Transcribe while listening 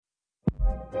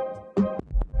Hey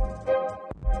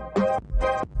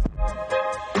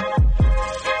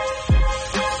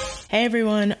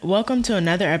everyone, welcome to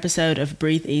another episode of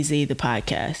Breathe Easy, the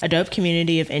podcast, a dope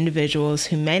community of individuals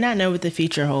who may not know what the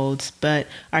future holds, but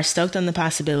are stoked on the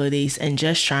possibilities and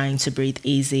just trying to breathe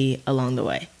easy along the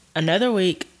way. Another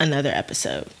week, another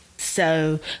episode.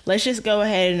 So let's just go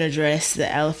ahead and address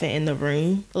the elephant in the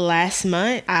room. Last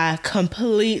month, I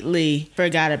completely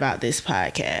forgot about this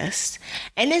podcast.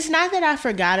 And it's not that I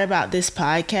forgot about this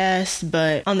podcast,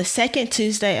 but on the second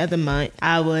Tuesday of the month,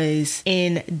 I was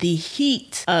in the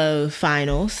heat of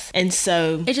finals. And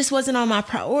so it just wasn't on my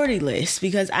priority list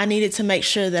because I needed to make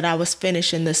sure that I was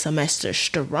finishing the semester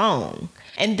strong.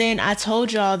 And then I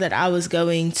told y'all that I was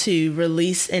going to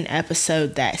release an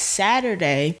episode that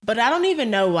Saturday, but I don't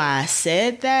even know why I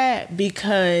said that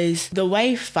because the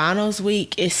way finals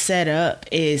week is set up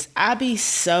is I be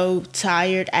so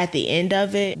tired at the end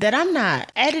of it that I'm not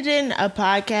editing a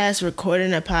podcast,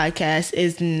 recording a podcast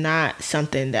is not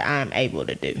something that I'm able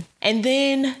to do. And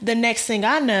then the next thing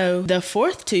I know, the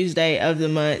fourth Tuesday of the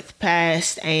month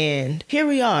passed and here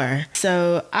we are.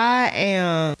 So I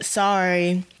am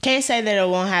sorry. Can't say that it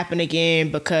won't happen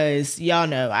again because y'all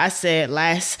know I said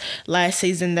last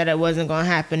season that it wasn't going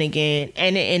to happen again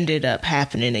and it ended up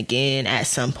happening again at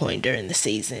some point during the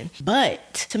season.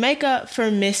 But to make up for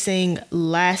missing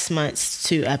last month's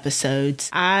 2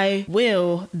 episodes, I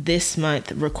will this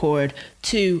month record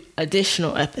 2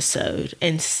 additional episodes.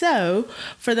 And so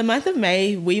for the month of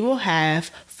May, we will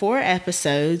have 4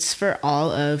 episodes for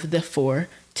all of the 4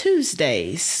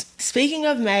 Tuesdays. Speaking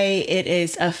of May, it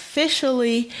is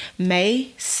officially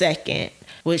May 2nd,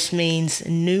 which means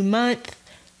new month,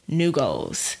 new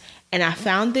goals. And I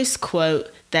found this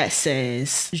quote that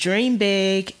says, "Dream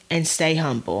big and stay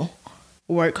humble.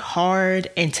 Work hard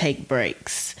and take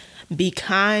breaks. Be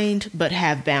kind but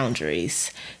have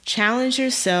boundaries. Challenge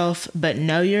yourself but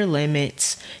know your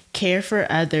limits. Care for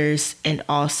others and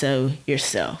also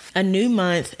yourself." A new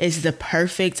month is the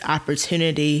perfect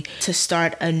opportunity to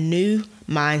start a new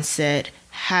mindset,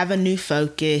 have a new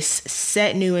focus,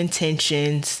 set new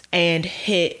intentions, and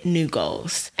hit new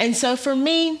goals. And so for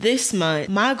me, this month,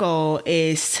 my goal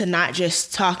is to not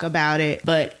just talk about it,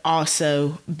 but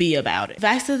also be about it. The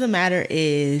fact of the matter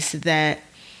is that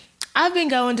I've been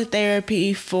going to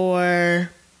therapy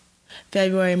for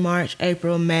February, March,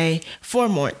 April, May, 4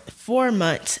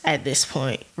 months at this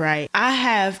point, right? I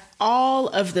have all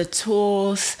of the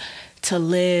tools to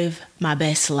live my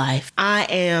best life. I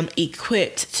am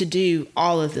equipped to do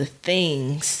all of the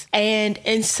things. And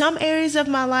in some areas of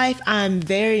my life, I'm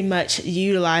very much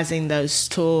utilizing those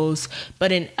tools.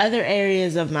 But in other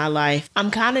areas of my life, I'm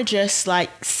kind of just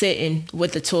like sitting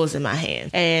with the tools in my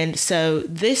hand. And so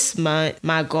this month,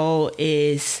 my goal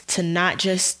is to not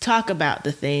just talk about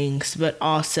the things, but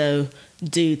also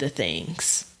do the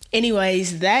things.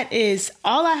 Anyways, that is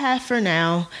all I have for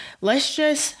now. Let's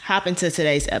just hop into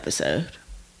today's episode.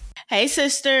 Hey,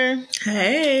 sister.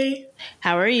 Hey.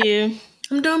 How are you?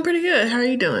 I'm doing pretty good. How are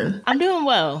you doing? I'm doing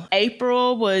well.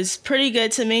 April was pretty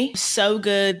good to me. So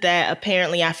good that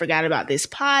apparently I forgot about this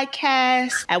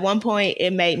podcast. At one point,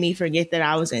 it made me forget that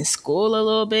I was in school a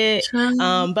little bit.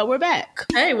 But we're back.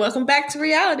 Hey, welcome back to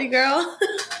reality, girl.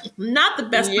 Not the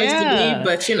best place to be,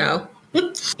 but you know.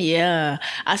 Yeah,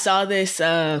 I saw this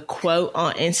quote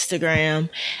on Instagram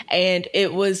and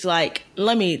it was like,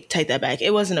 let me take that back.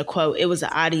 It wasn't a quote. It was an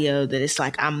audio that it's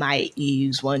like I might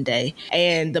use one day.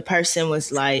 And the person was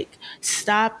like,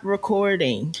 stop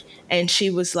recording. And she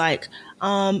was like,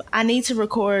 I need to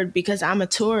record because I'm a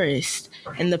tourist.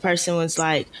 And the person was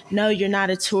like, no, you're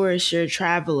not a tourist, you're a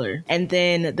traveler. And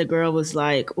then the girl was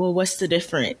like, well, what's the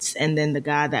difference? And then the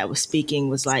guy that was speaking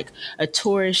was like, a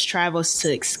tourist travels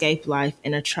to escape life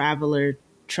and a traveler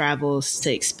travels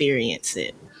to experience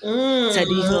it. So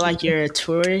do you feel like you're a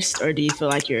tourist or do you feel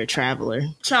like you're a traveler?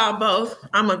 Child, both.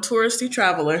 I'm a touristy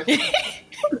traveler.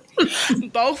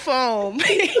 Both of them.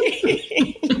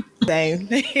 Same.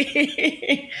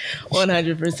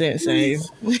 100% same.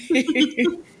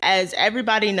 As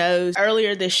everybody knows,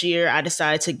 earlier this year, I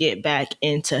decided to get back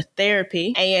into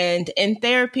therapy. And in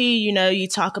therapy, you know, you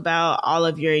talk about all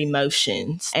of your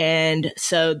emotions. And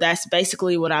so that's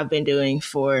basically what I've been doing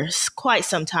for quite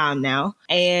some time now.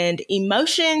 And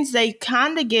emotions, they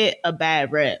kind of get a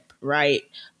bad rep, right?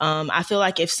 I feel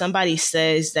like if somebody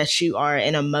says that you are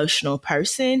an emotional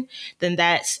person, then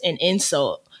that's an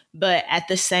insult. But at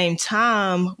the same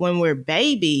time, when we're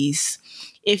babies,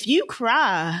 if you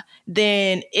cry,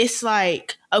 then it's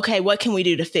like, okay, what can we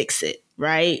do to fix it?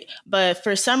 right? But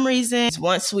for some reason,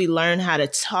 once we learn how to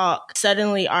talk,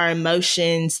 suddenly our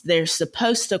emotions, they're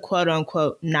supposed to quote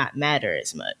unquote not matter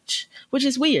as much, which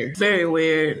is weird. Very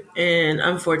weird and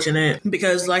unfortunate,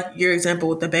 because like your example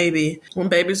with the baby, when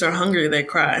babies are hungry, they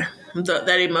cry.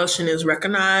 That emotion is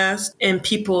recognized and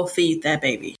people feed that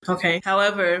baby. Okay.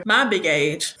 However, my big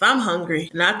age, if I'm hungry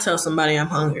and I tell somebody I'm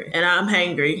hungry and I'm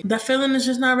hangry, that feeling is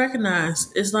just not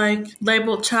recognized. It's like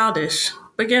labeled childish.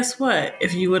 But guess what?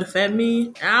 If you would have fed me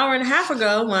an hour and a half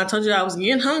ago when I told you I was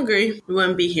getting hungry, we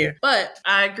wouldn't be here. But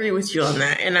I agree with you on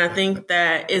that. And I think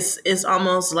that it's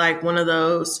almost like one of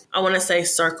those, I want to say,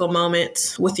 circle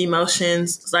moments with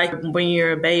emotions. It's like when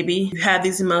you're a baby, you have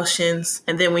these emotions.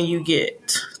 And then when you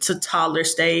get to toddler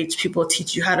stage, people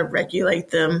teach you how to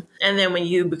regulate them. And then when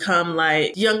you become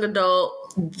like young adult,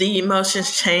 the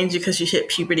emotions change because you hit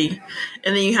puberty,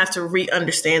 and then you have to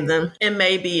re-understand them and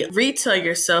maybe retell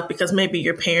yourself because maybe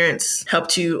your parents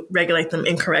helped you regulate them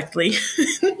incorrectly.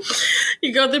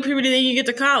 You go through puberty, then you get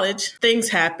to college, things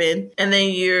happen, and then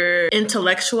you're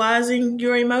intellectualizing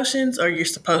your emotions, or you're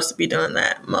supposed to be doing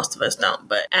that. Most of us don't.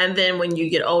 And then when you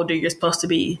get older, you're supposed to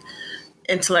be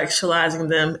intellectualizing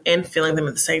them and feeling them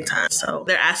at the same time. So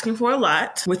they're asking for a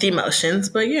lot with emotions,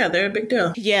 but yeah, they're a big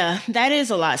deal. Yeah, that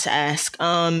is a lot to ask.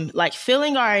 Like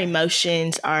feeling our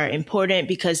emotions are important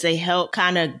because they help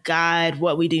kind of guide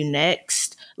what we do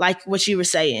next. Like what you were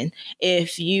saying,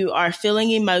 if you are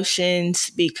feeling emotions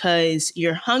because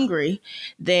you're hungry,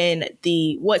 then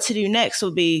what to do next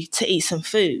will be to eat some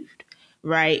food,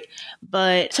 right?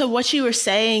 But to what you were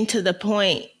saying, to the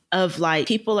point of like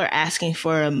people are asking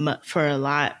for a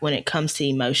lot when it comes to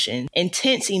emotion.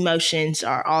 Intense emotions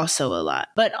are also a lot.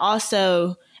 But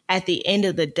also at the end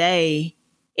of the day,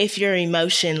 if you're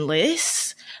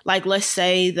emotionless, like let's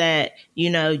say that,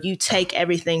 you take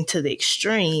everything to the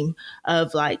extreme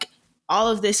of like, all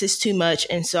of this is too much,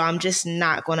 and so I'm just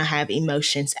not going to have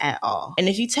emotions at all. And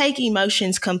if you take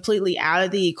emotions completely out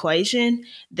of the equation,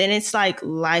 then it's like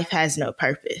life has no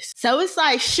purpose. So it's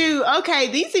like, shoot,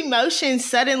 okay, these emotions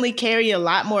suddenly carry a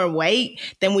lot more weight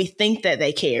than we think that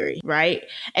they carry, right?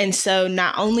 And so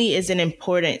not only is it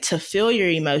important to feel your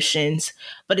emotions,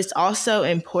 but it's also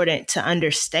important to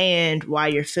understand why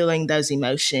you're feeling those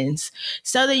emotions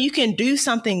so that you can do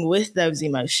something with those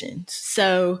emotions.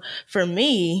 So for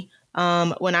me,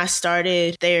 when I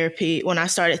started therapy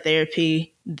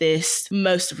this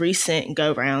most recent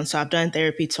go round, so I've done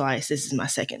therapy twice. This is my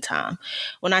second time.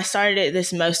 When I started it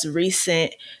this most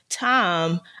recent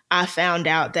time, I found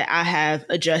out that I have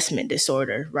adjustment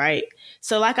disorder, right?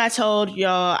 So like I told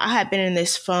y'all, I had been in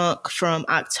this funk from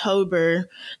October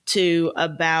to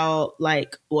about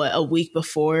a week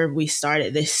before we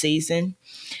started this season.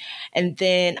 And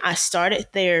then I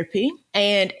started therapy.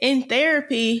 And in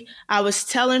therapy, I was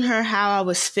telling her how I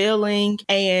was feeling.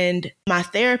 And my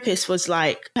therapist was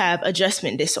like, I have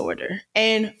adjustment disorder.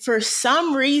 And for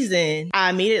some reason, I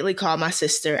immediately called my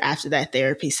sister after that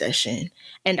therapy session.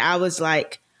 And I was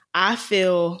like, I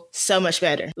feel so much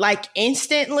better. Like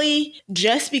instantly,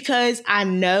 just because I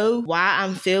know why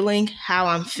I'm feeling how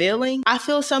I'm feeling, I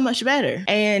feel so much better.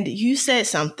 And you said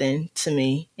something to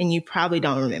me and you probably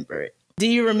don't remember it. Do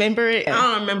you remember it? I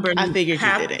don't remember half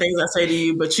the things I say to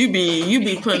you, but you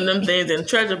be putting them things in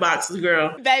treasure boxes,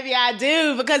 girl. Baby, I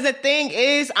do, because the thing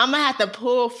is, I'm going to have to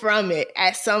pull from it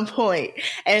at some point.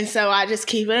 And so I just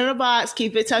keep it in a box,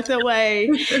 keep it tucked away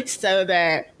so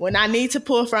that when I need to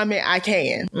pull from it, I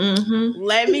can. Mm-hmm.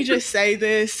 Let me just say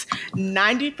this,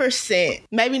 90%,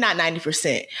 maybe not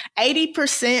 90%,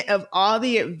 80% of all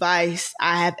the advice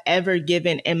I have ever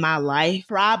given in my life,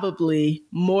 probably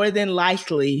more than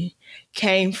likely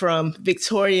came from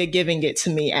Victoria giving it to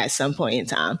me at some point in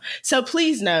time. So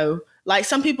please know, like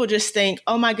some people just think,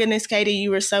 oh my goodness, Katie,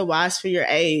 you were so wise for your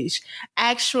age.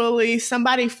 Actually,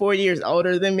 somebody 4 years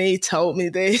older than me told me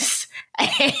this.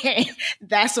 And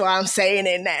that's why I'm saying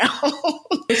it now.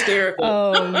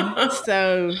 Hysterical.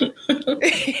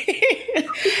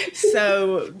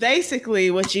 So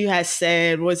basically what you had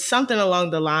said was something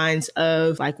along the lines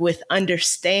of like, with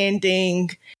understanding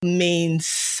means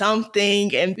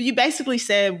something. And you basically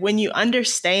said when you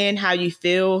understand how you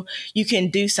feel, you can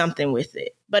do something with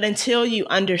it. But until you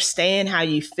understand how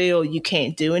you feel, you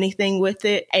can't do anything with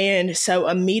it. And so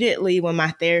immediately when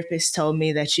my therapist told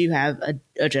me that you have an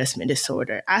adjustment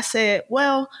disorder, I said,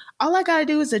 well, all I got to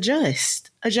do is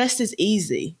adjust. Adjust is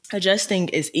easy. Adjusting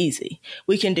is easy.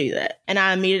 We can do that. And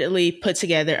I immediately put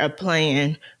together a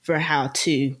plan for how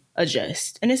to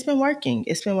adjust. And it's been working.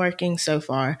 It's been working so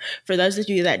far. For those of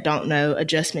you that don't know,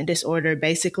 adjustment disorder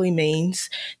basically means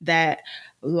that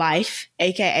life,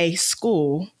 aka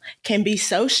school, can be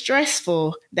so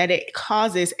stressful that it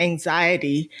causes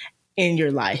anxiety in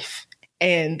your life.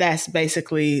 And that's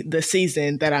basically the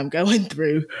season that I'm going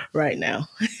through right now.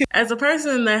 As a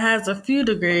person that has a few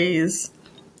degrees,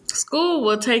 school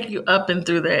will take you up and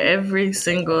through there every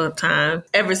single time.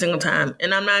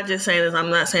 And I'm not just saying this, I'm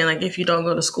not saying like if you don't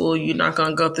go to school, you're not going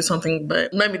to go through something.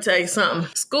 But let me tell you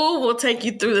something. School will take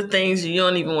you through the things you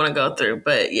don't even want to go through.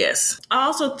 But yes, I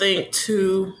also think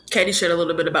too, Katie shared a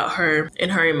little bit about her and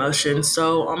her emotions.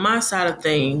 So on my side of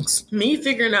things, me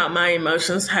figuring out my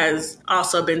emotions has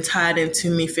also been tied into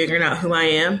me figuring out who I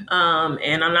am.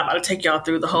 And I'm not about to take y'all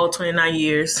through the whole 29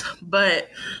 years, but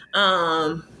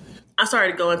I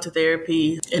started going to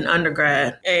therapy in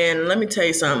undergrad. And let me tell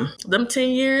you something. Them 10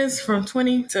 years from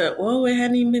 20 to, well, it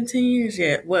hadn't even been 10 years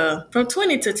yet. Well, from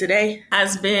 20 to today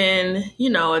has been,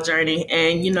 a journey.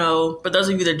 And, for those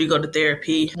of you that do go to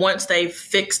therapy, once they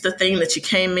fix the thing that you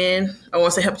came in, or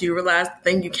once they helped you realize the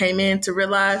thing you came in to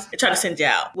realize, they try to send you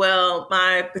out. Well,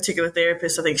 my particular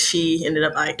therapist, I think she ended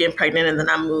up getting pregnant, and then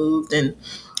I moved and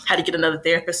had to get another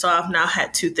therapist. So I've now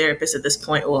had 2 therapists at this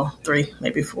point. Well, 3,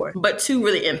 maybe 4, but 2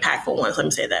 really impactful ones. Let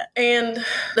me say that. And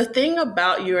the thing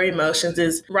about your emotions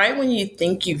is right when you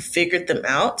think you figured them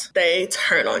out, they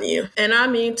turn on you. And I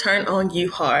mean, turn on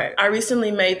you hard. I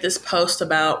recently made this post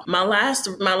about my last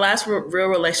real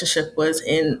relationship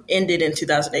ended in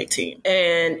 2018.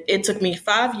 And it took me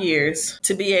 5 years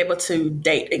to be able to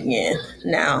date again.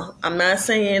 Now, I'm not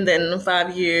saying that in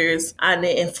 5 years I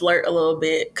didn't flirt a little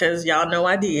bit, because y'all know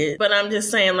I did. But I'm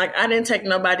just saying, I didn't take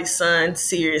nobody's son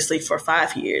seriously for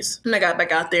 5 years. And I got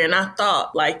back out there and I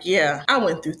thought, yeah, I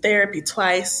went through therapy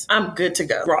twice. I'm good to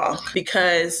go. Wrong.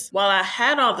 Because while I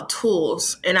had all the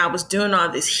tools and I was doing all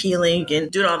this healing and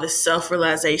doing all this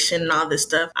self-realization and all this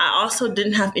stuff, I also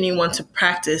didn't have anyone to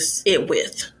practice it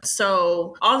with.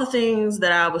 So all the things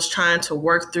that I was trying to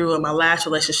work through in my last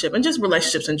relationship, and just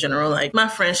relationships in general, my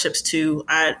friendships too,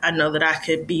 I know that I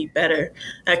could be better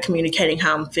at communicating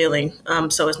how I'm feeling.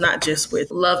 So it's not just with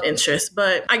love interest,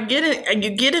 but I get it. And you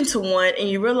get into one and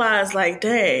you realize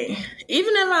dang,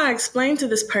 even if I explain to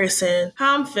this person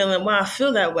how I'm feeling, why I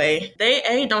feel that way,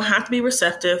 they don't have to be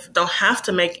receptive, don't have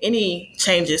to make any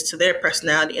changes to their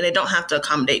personality, and they don't have to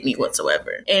accommodate me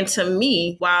whatsoever. And to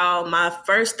me, while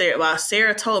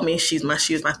Sarah told me, she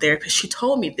was my therapist, she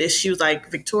told me this, she was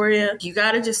like, Victoria, you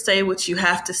got to just say what you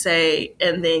have to say,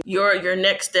 and then your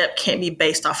next step can't be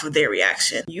based off of their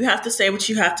reaction. You have to say what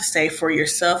you have to say for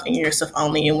yourself and yourself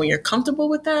only. And when you're comfortable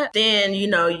with that, then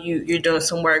you're doing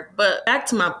some work. But back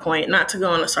to my point, not to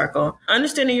go in a circle,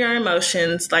 understanding your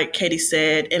emotions, like Katie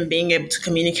said, and being able to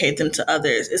communicate them to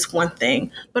others is one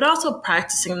thing, but also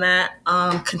practicing that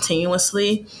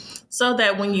continuously, so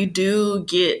that when you do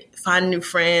find new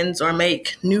friends or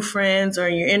make new friends, or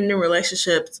you're in new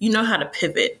relationships, you know how to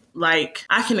pivot.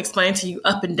 I can explain to you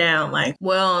up and down,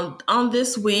 well, on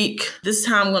this week, this is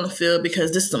how I'm going to feel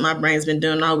because this is what my brain's been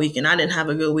doing all week and I didn't have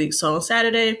a good week. So on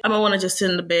Saturday, I'm going to want to just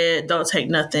sit in the bed, don't take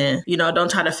nothing,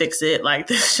 don't try to fix it.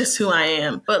 This is just who I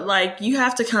am. But you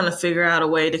have to kind of figure out a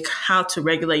way how to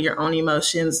regulate your own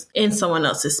emotions in someone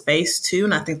else's space too.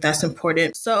 And I think that's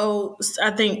important. So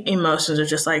I think emotions are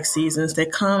just like seasons. They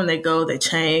come and they go, they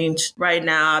change. Right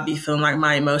now, I be feeling like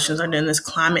my emotions are doing this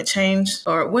climate change,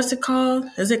 or what's it called?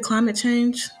 Is it climate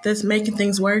change that's making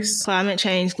things worse? Climate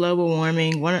change, global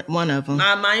warming, one of them.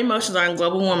 My emotions are in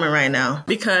global warming right now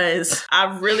because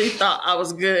I really thought I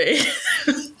was good.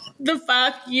 The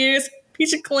 5 years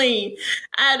peachy clean.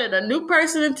 I added a new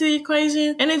person into the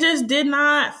equation and it just did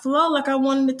not flow like I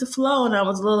wanted it to flow, and I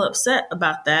was a little upset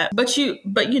about that. But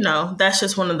that's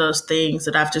just one of those things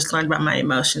that I've just learned about my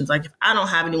emotions. If I don't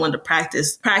have anyone to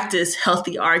practice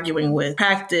healthy arguing with,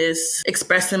 practice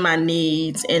expressing my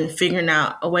needs and figuring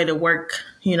out a way to work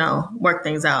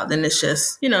things out, then it's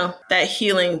just, that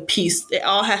healing piece, it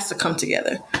all has to come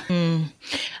together.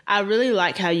 I really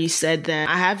like how you said that.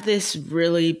 I have this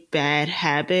really bad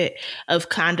habit of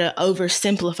kind of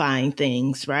oversimplifying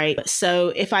things, right? So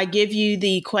if I give you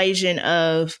the equation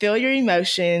of feel your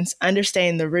emotions,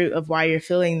 understand the root of why you're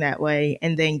feeling that way,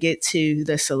 and then get to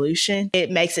the solution,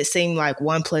 it makes it seem like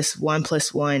 1 + 1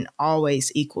 + 1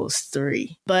 always equals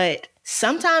 3. But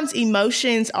sometimes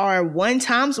emotions are 1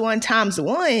 × 1 ×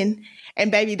 1. And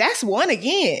baby, that's 1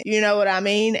 again. You know what I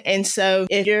mean? And so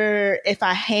if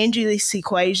I hand you this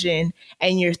equation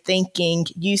and you're thinking,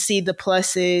 you see the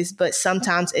pluses, but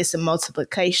sometimes it's a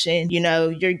multiplication,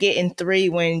 you're getting 3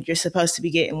 when you're supposed to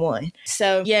be getting 1.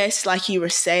 So yes, like you were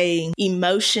saying,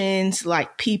 emotions,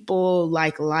 like people,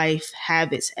 like life,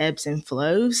 have its ebbs and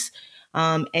flows.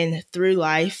 And through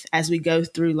life, as we go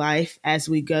through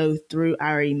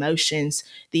our emotions,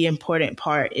 the important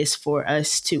part is for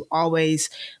us to always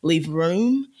leave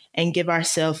room and give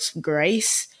ourselves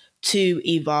grace to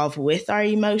evolve with our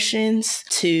emotions,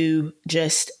 to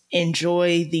just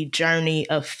enjoy the journey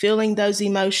of feeling those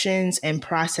emotions and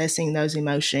processing those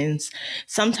emotions.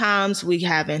 Sometimes we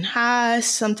having highs,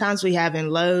 sometimes we having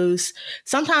lows,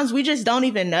 sometimes we just don't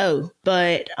even know,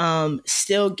 but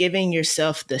still giving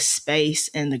yourself the space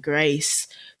and the grace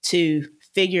to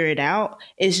figure it out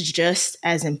is just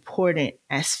as important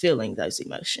as feeling those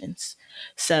emotions.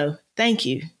 So thank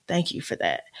you. Thank you for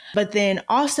that. But then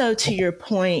also to your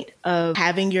point of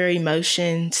having your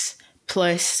emotions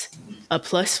plus a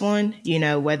plus one,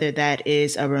 whether that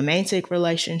is a romantic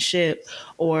relationship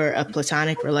or a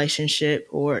platonic relationship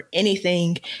or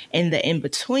anything in the in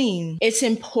between, it's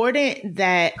important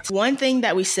that one thing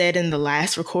that we said in the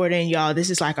last recording, y'all, this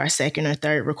is like our second or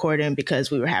third recording because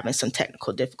we were having some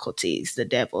technical difficulties. The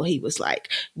devil, he was like,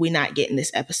 we're not getting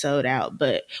this episode out,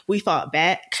 but we fought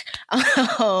back.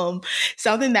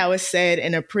 Something that was said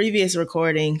in a previous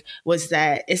recording was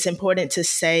that it's important to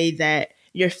say that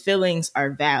your feelings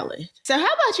are valid. So how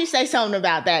about you say something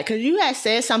about that? Because you had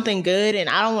said something good and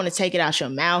I don't want to take it out your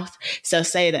mouth. So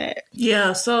say that.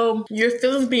 Yeah, so your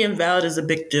feelings being valid is a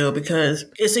big deal because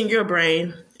it's in your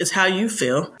brain. It's how you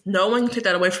feel. No one can take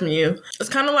that away from you. It's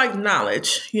kind of like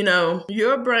knowledge.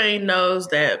 Your brain knows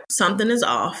that something is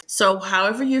off. So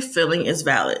however you're feeling is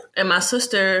valid. And my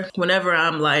sister, whenever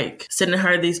I'm like sending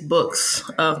her these books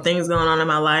of things going on in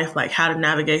my life, like how to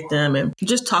navigate them and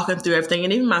just talking through everything.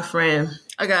 And even my friend,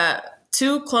 I got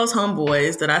 2 close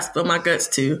homeboys that I spill my guts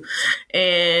to.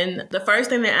 And the first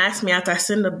thing they ask me after I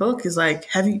send the book is like,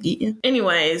 have you eaten?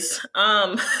 Anyways,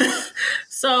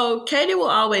 so Katie will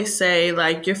always say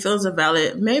like, your feelings are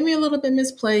valid, maybe a little bit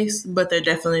misplaced, but they're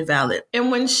definitely valid.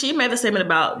 And when she made a statement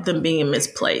about them being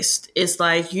misplaced, it's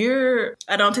like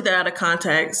I don't take that out of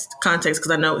context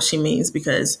because I know what she means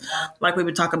because like we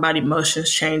would talk about emotions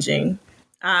changing.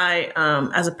 I,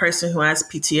 as a person who has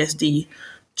PTSD,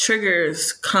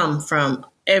 triggers come from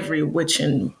every which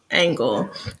and angle.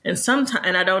 And sometimes,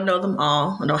 and I don't know them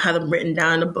all. I don't have them written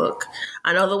down in a book.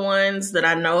 I know the ones that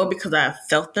I know because I've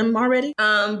felt them already.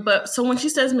 But so when she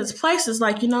says misplaced, it's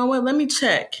like, you know what? Let me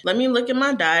check. Let me look at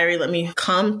my diary. Let me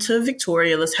come to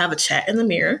Victoria. Let's have a chat in the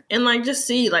mirror and like just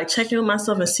see, like check in with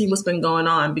myself and see what's been going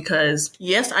on. Because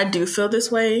yes, I do feel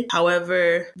this way.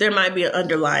 However, there might be an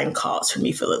underlying cause for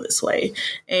me feeling this way.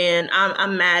 And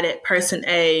I'm mad at person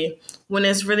A when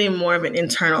it's really more of an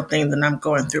internal thing than I'm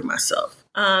going through myself.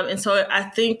 And so I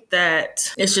think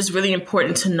that it's just really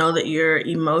important to know that your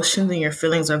emotions and your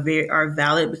feelings are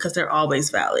valid because they're always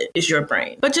valid. It's your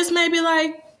brain. But just maybe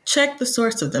like check the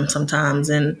source of them sometimes.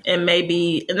 And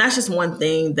that's just one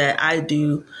thing that I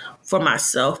do for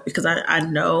myself because I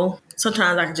know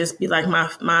sometimes I can just be like,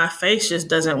 my face just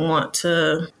doesn't want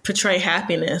to portray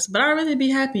happiness, but I really be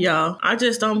happy, y'all. I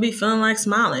just don't be feeling like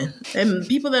smiling. And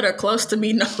people that are close to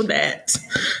me know that.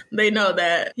 They know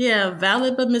that, yeah,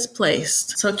 valid but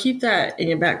misplaced. So keep that in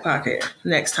your back pocket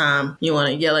next time you want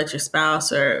to yell at your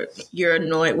spouse or you're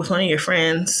annoyed with one of your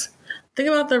friends. Think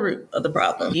about the root of the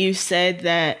problem. You said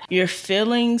that your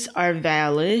feelings are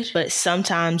valid, but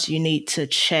sometimes you need to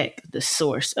check the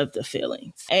source of the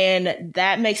feelings. And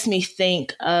that makes me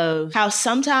think of how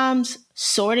sometimes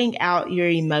sorting out your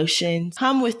emotions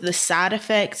come with the side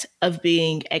effect of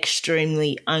being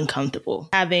extremely uncomfortable.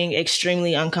 Having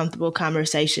extremely uncomfortable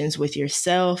conversations with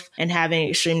yourself and having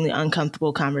extremely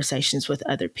uncomfortable conversations with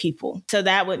other people. So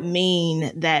that would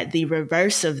mean that the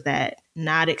reverse of that,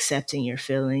 not accepting your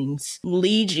feelings,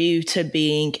 leads you to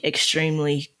being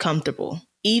extremely comfortable.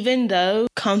 Even though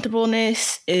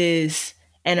comfortableness is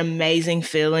an amazing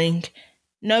feeling,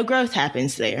 no growth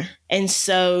happens there. And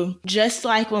so just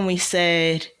like when we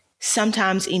said,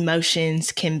 sometimes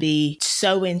emotions can be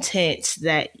so intense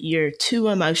that you're too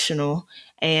emotional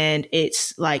and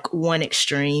it's like one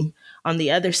extreme. On the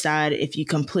other side, if you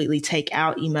completely take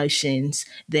out emotions,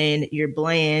 then you're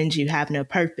bland, you have no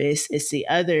purpose. It's the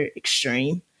other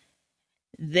extreme.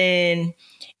 Then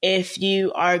if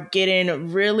you are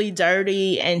getting really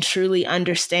dirty and truly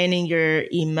understanding your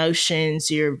emotions,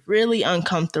 you're really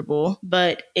uncomfortable.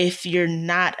 But if you're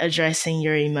not addressing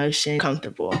your emotion,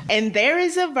 comfortable. And there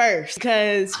is a verse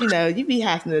because, you be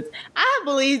having to. I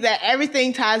believe that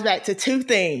everything ties back to 2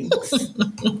 things,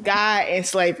 God and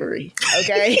slavery.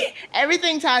 Okay.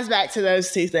 Everything ties back to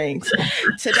those 2 things.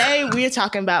 Today we're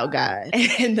talking about God.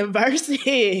 And the verse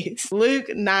is Luke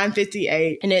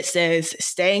 9:58. And it says,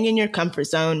 staying in your comfort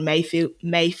zone may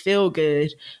feel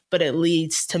good, but it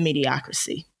leads to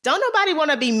mediocrity. Don't nobody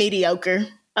want to be mediocre,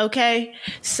 okay?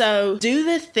 So do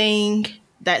the thing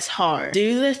that's hard.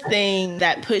 Do the thing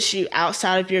that puts you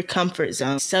outside of your comfort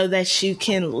zone so that you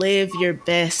can live your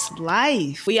best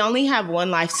life. We only have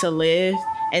one life to live.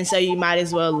 And so you might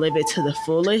as well live it to the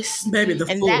fullest. Baby, the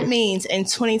and fullest. That means in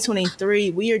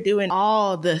 2023, we are doing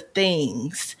all the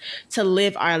things to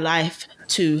live our life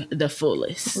to the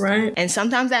fullest. Right. And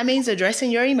sometimes that means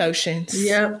addressing your emotions.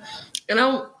 Yep. And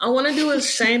I want to do a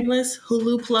shameless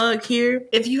Hulu plug here.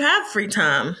 If you have free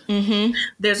time,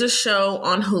 there's a show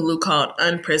on Hulu called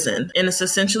Unprisoned. And it's a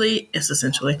story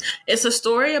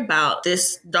about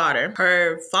this daughter.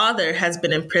 Her father has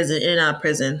been in and out of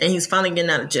prison, and he's finally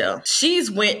getting out of jail. She's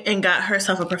went and got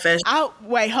herself a professional. Oh,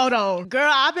 wait, hold on.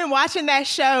 Girl, I've been watching that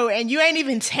show, and you ain't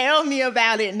even tell me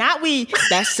about it. Not we.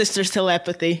 That's sisters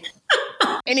telepathy.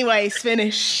 Anyways,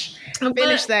 finish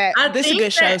that. This is a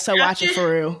good show, so watch it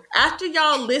for real. After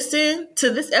y'all listen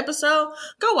to this episode,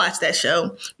 go watch that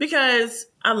show, because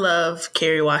I love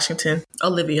Kerry Washington,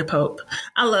 Olivia Pope.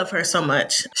 I love her so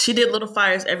much. She did Little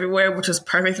Fires Everywhere, which was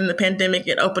perfect in the pandemic.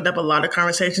 It opened up a lot of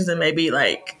conversations, and maybe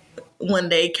like one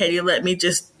day Katie let me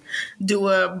just do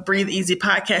a Breathe Easy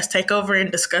podcast takeover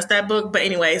and discuss that book. But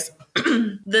anyways,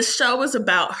 the show is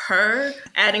about her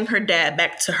adding her dad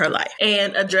back to her life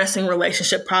and addressing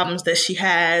relationship problems that she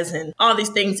has and all these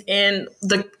things. And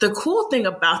the cool thing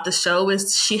about the show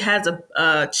is she has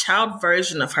a child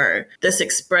version of her that's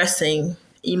expressing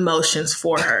emotions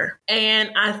for her.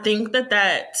 And I think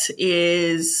that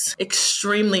is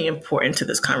extremely important to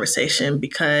this conversation,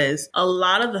 because a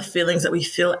lot of the feelings that we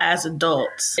feel as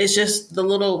adults is just the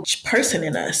little person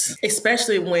in us,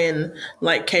 especially when,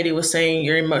 like Katie was saying,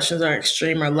 your emotions are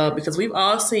extreme or low, because we've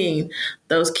all seen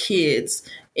those kids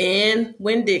in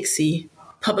Winn-Dixie,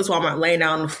 Publix, Walmart, laying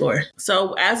out on the floor.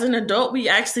 So as an adult, we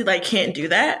actually can't do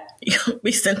that.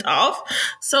 We sent off.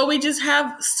 So we just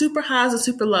have super highs and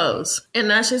super lows. And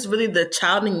that's just really the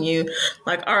child in you.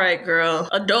 Like, all right, girl,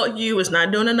 adult you is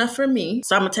not doing enough for me.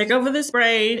 So I'm going to take over this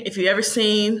brain. If you ever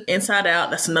seen Inside Out,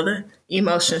 that's another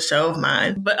emotion show of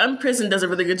mine. But Unprisoned does a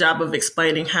really good job of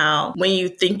explaining how when you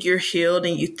think you're healed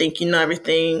and you think you know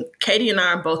everything, Katie and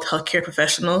I are both healthcare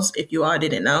professionals, if you all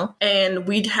didn't know. And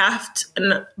we'd have to,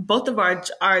 and both of our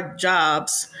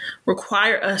jobs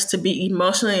require us to be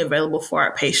emotionally available for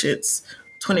our patients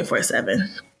 24/7.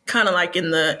 Kind of like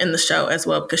in the show as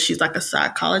well, because she's like a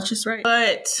psychologist, right?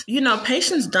 But,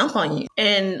 patients dump on you.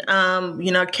 And,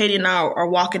 Katie and I are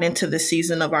walking into the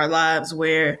season of our lives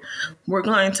where we're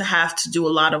going to have to do a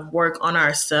lot of work on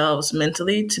ourselves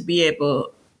mentally to be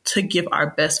able to give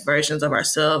our best versions of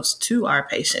ourselves to our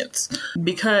patients.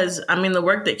 Because, the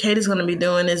work that Katie's going to be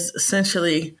doing is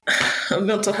essentially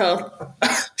mental health.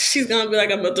 She's going to be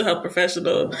like a mental health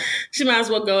professional. She might as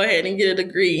well go ahead and get a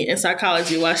degree in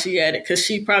psychology while she at it, because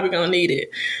she probably going to need it.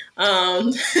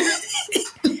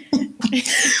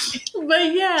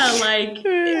 But yeah,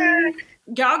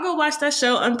 y'all go watch that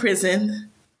show, Unprisoned.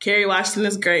 Kerry Washington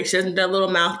is great. She doesn't do that little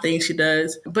mouth thing she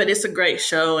does, but it's a great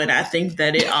show. And I think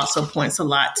that it also points a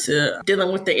lot to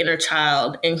dealing with the inner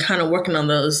child and kind of working on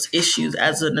those issues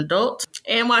as an adult.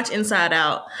 And watch Inside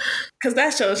Out, because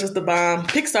that show is just the bomb.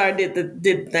 Pixar did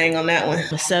the thing on that one.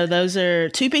 So those are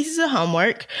 2 pieces of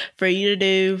homework for you to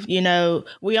do.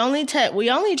 We only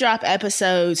drop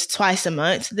episodes twice a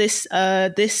month this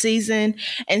season.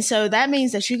 And so that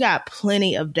means that you got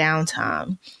plenty of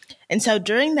downtime. And so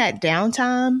during that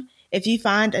downtime, if you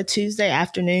find a Tuesday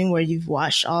afternoon where you've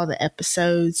watched all the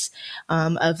episodes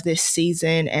of this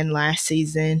season and last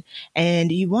season,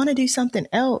 and you want to do something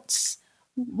else,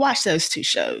 watch those 2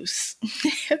 shows.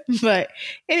 But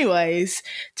anyways,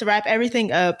 to wrap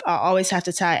everything up, I always have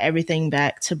to tie everything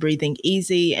back to breathing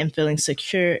easy and feeling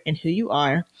secure in who you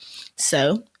are.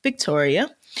 So,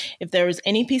 Victoria, if there was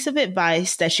any piece of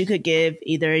advice that you could give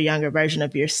either a younger version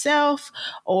of yourself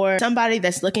or somebody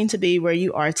that's looking to be where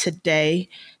you are today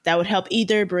that would help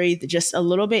either breathe just a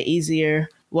little bit easier,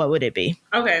 what would it be?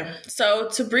 Okay, so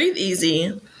to breathe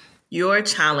easy, your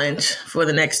challenge for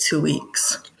the next 2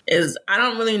 weeks is, I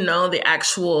don't really know the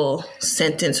actual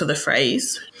sentence or the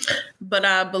phrase, but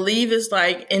I believe it's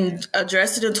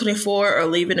address it in 24 or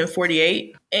leave it in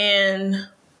 48. And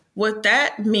what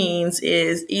that means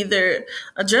is either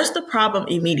address the problem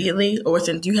immediately, or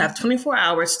you have 24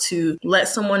 hours to let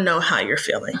someone know how you're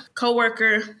feeling.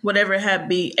 Coworker, whatever it had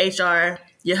be, HR,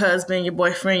 your husband, your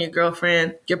boyfriend, your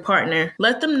girlfriend, your partner,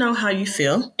 let them know how you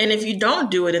feel. And if you don't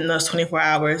do it in those 24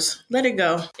 hours, let it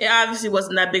go. It obviously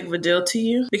wasn't that big of a deal to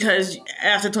you, because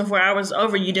after 24 hours is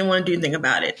over, you didn't want to do anything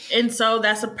about it. And so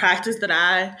that's a practice that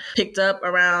I picked up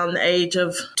around the age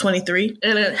of 23.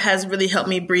 And it has really helped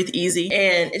me breathe easy.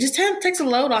 And it just takes a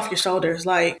load off your shoulders.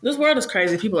 This world is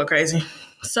crazy. People are crazy.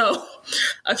 So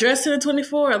address it in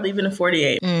 24 or leave it in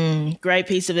 48. Great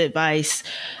piece of advice.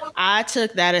 I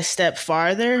took that a step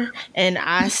farther, and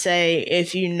I say,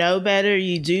 if you know better,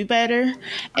 you do better.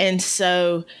 And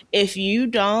so if you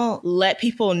don't let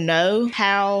people know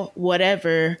how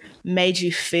whatever made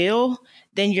you feel,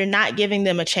 then you're not giving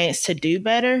them a chance to do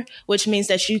better, which means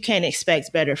that you can't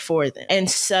expect better for them. And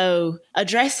so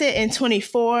address it in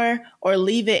 24 or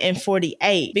leave it in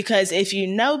 48, because if you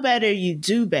know better, you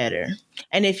do better.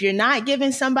 And if you're not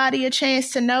giving somebody a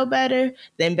chance to know better,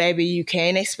 then baby, you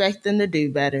can't expect them to do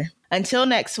better. Until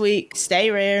next week,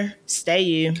 stay rare, stay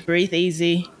you, breathe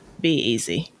easy, be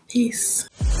easy. Peace.